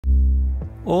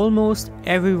Almost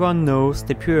everyone knows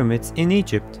the pyramids in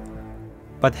Egypt.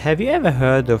 But have you ever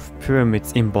heard of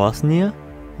pyramids in Bosnia?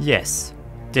 Yes,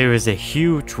 there is a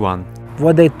huge one.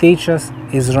 What they teach us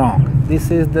is wrong.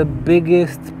 This is the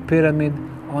biggest pyramid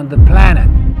on the planet.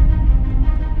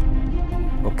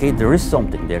 Okay, there is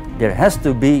something there. There has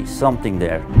to be something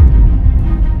there.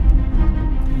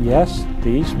 Yes,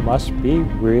 these must be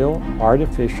real,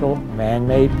 artificial,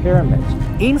 man-made pyramids.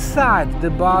 Inside the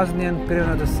Bosnian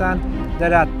Pyramid of the Sun,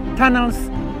 there are tunnels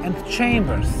and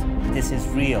chambers. This is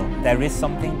real. There is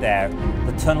something there.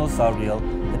 The tunnels are real.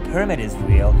 The pyramid is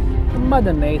real.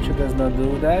 Mother Nature does not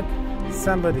do that.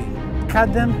 Somebody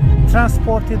cut them,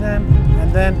 transported them,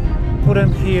 and then put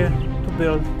them here to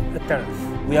build a terrace.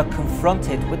 We are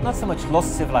confronted with not so much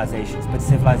lost civilizations, but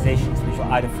civilizations which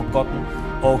are either forgotten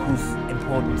or whose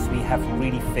importance we have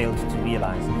really failed to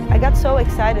realize. I got so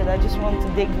excited, I just wanted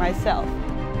to dig myself.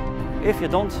 If you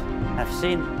don't have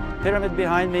seen pyramid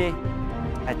behind me,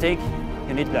 I think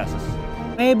you need glasses.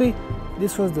 Maybe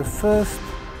this was the first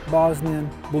Bosnian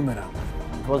boomerang.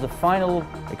 It was a final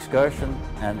excursion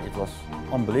and it was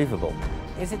unbelievable.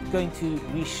 Is it going to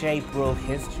reshape world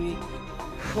history?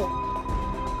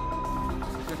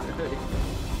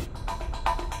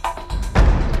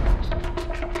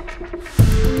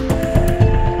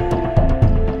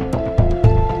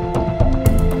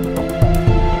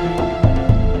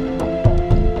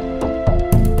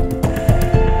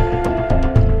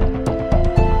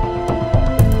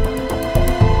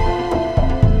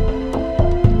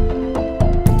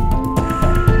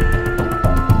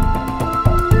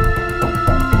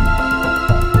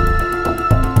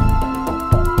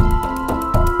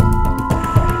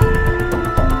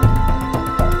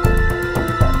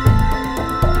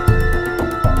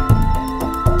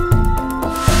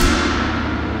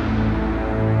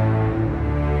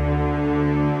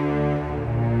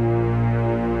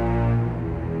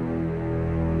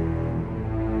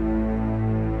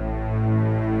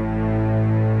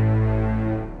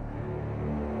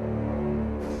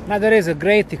 Now there is a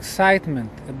great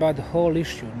excitement about the whole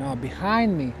issue. Now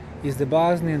behind me is the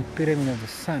Bosnian Pyramid of the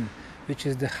Sun, which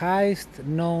is the highest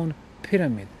known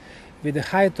pyramid. With a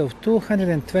height of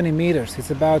 220 meters,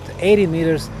 it's about 80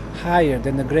 meters higher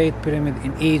than the Great Pyramid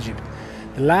in Egypt.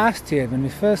 Last year, when we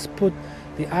first put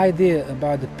the idea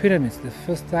about the pyramids, the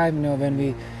first time when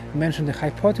we mentioned the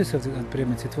hypothesis of the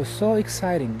pyramids, it was so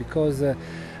exciting because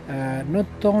not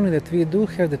only that we do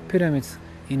have the pyramids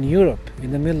in Europe,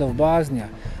 in the middle of Bosnia,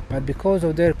 but because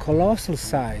of their colossal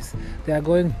size, they are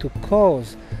going to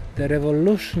cause the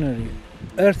revolutionary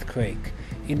earthquake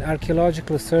in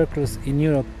archaeological circles in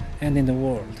Europe and in the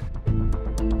world.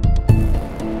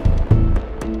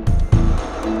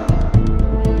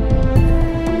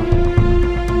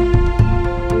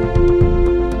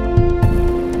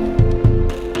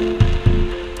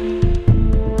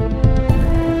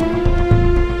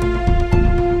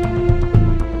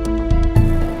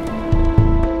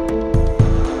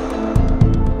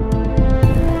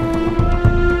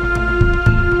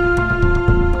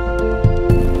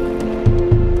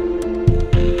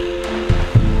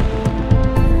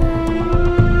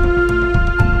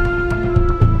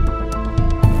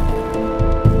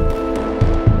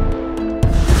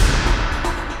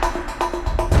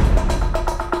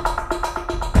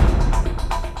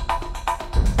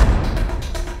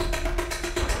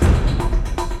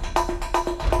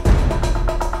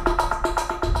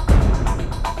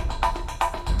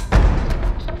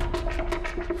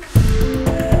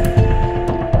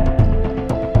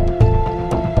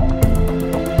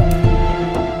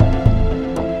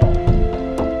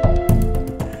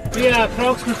 We are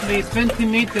approximately 20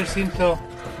 meters into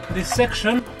this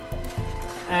section,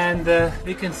 and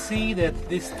we can see that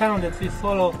this tunnel that we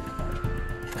follow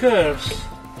curves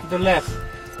to the left.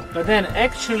 But then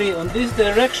actually on this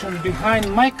direction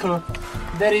behind Michael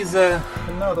there is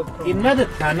another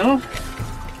tunnel.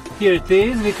 Here it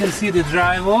is. We can see the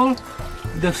drywall,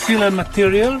 the filler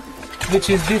material, which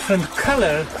is different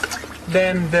color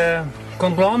than the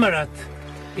conglomerate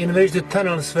in which the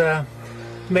tunnels were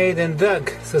made and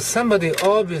dug. So somebody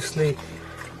obviously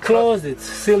closed it,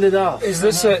 sealed it off. Is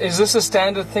this a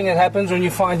standard thing that happens when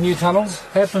you find new tunnels?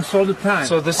 Happens all the time.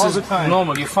 So this is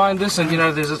normal. You find this and you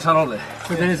know there's a tunnel there.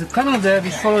 So there is a tunnel there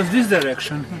which follows this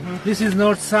direction. This is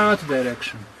north-south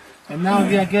direction. And now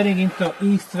we are getting into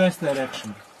east-west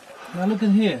direction. Now look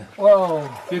at here. Whoa.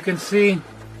 You can see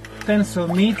tens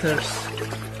of meters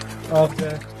of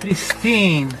the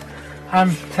pristine,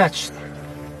 untouched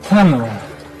tunnel.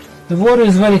 The water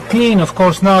is very clean, of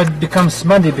course. Now it becomes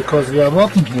muddy because we are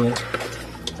walking here.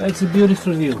 But it's a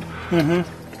beautiful view.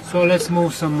 So let's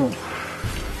move some more.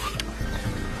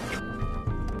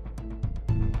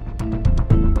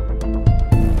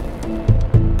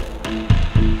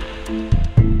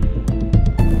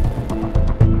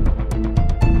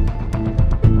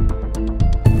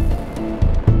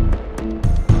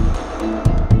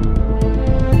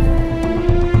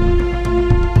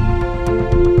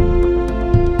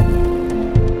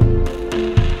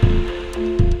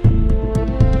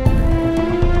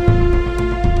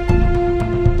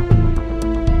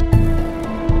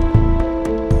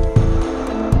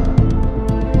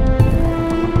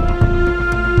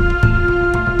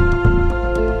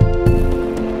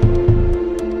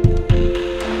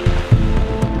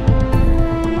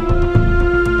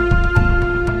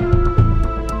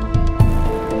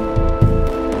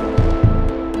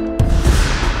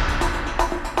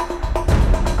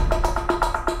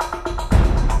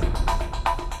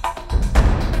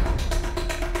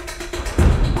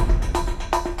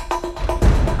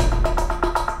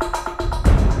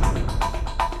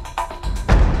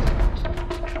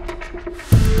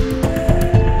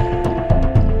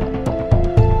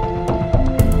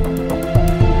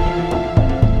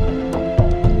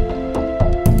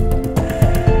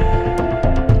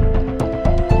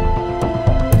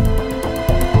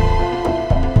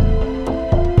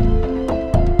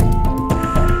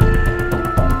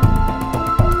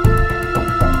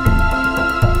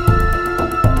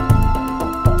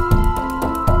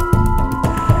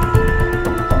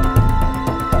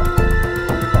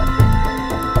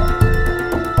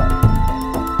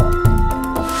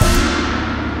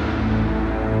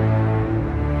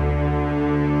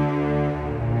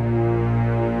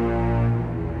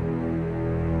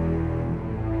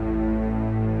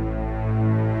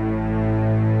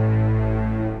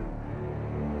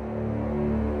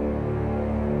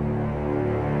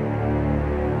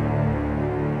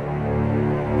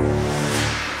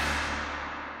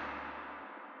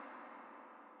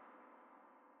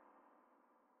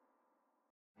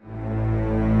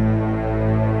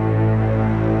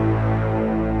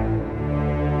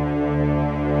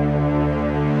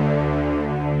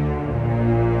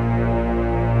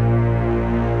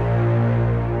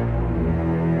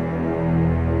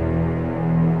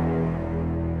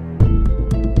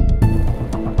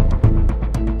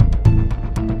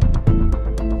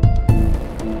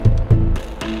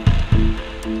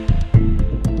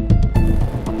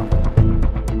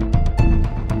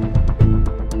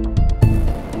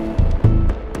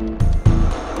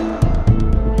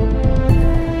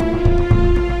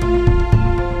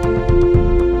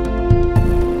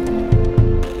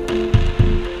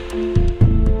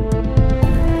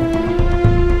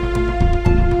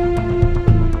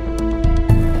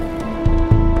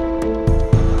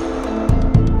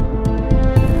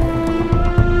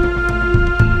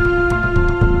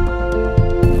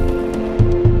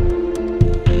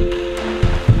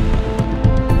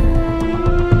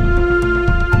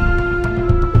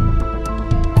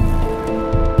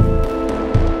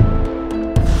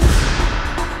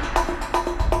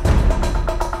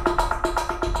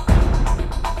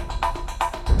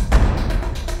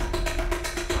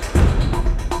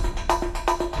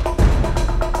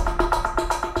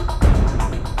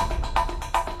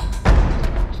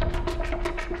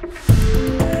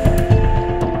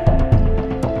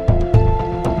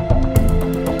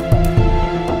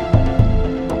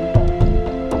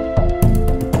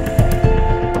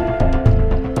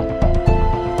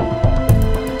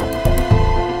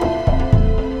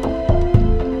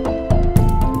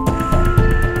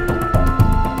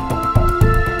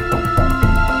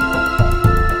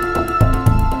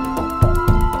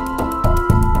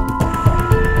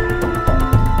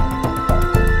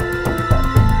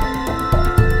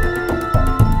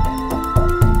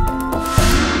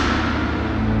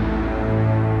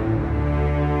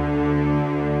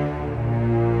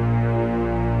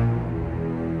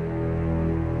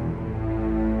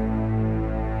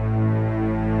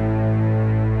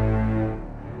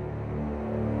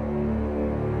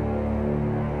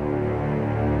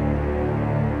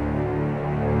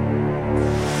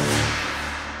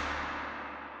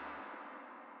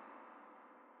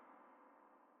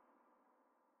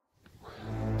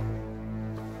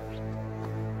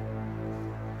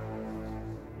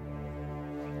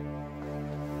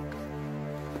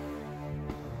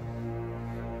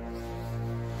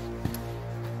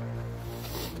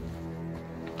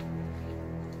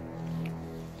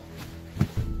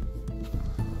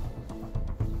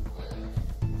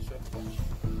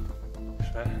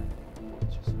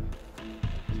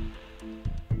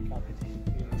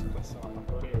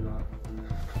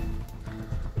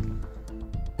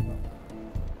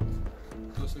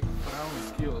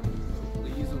 htio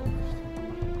blizu.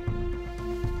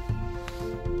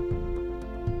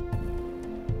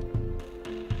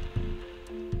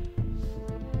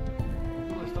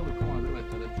 Bilo je stavio komad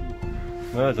drveta da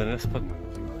čuva. Ne, da ne spadne.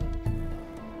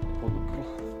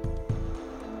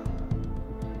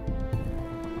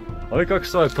 Ali kako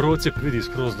se ovaj procjep vidi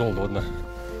skroz dol do dna.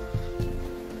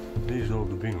 Vidiš dol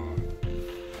dubinu.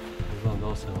 Ne znam da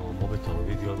li se na ovom mobitelu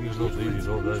vidi, ali vidiš dol da vidiš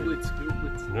dol dalje.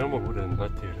 Ne mogu da ne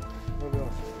datira.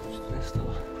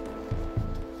 Nestala.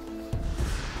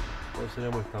 Ovo se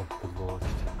nemoj tam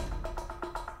podvlačiti.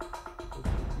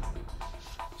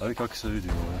 Ali kako se vidi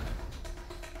ovo.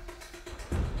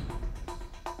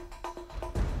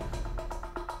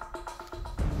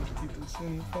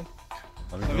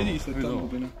 Ali vidi se ta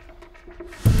dubina.